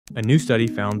A new study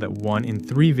found that 1 in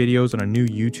 3 videos on a new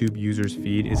YouTube user's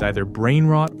feed is either brain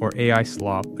rot or AI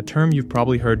slop, a term you've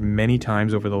probably heard many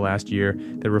times over the last year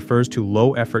that refers to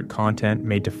low-effort content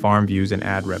made to farm views and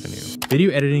ad revenue.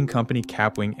 Video editing company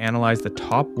Kapwing analyzed the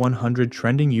top 100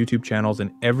 trending YouTube channels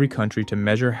in every country to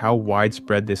measure how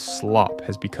widespread this slop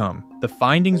has become. The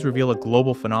findings reveal a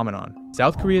global phenomenon.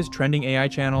 South Korea's trending AI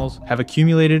channels have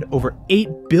accumulated over 8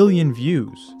 billion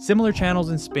views. Similar channels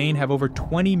in Spain have over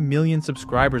 20 million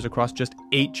subscribers across just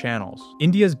 8 channels.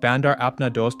 India's Bandar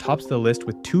Apna Dost tops the list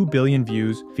with 2 billion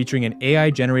views, featuring an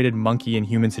AI-generated monkey in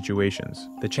human situations.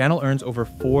 The channel earns over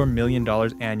 $4 million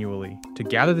annually. To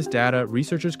gather this data,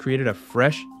 researchers created a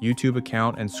fresh YouTube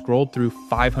account and scrolled through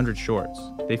 500 shorts.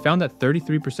 They found that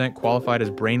 33% qualified as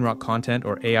brain rot content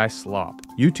or AI slop.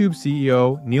 YouTube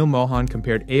CEO Neil Mohan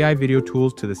compared AI video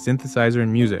tools to the synthesizer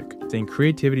in music, saying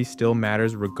creativity still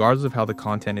matters regardless of how the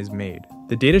content is made.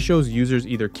 The data shows users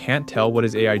either can't tell what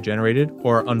is AI generated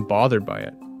or are unbothered by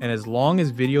it. And as long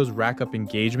as videos rack up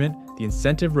engagement, the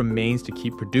incentive remains to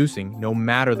keep producing no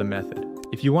matter the method.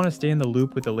 If you want to stay in the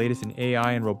loop with the latest in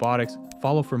AI and robotics,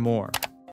 follow for more.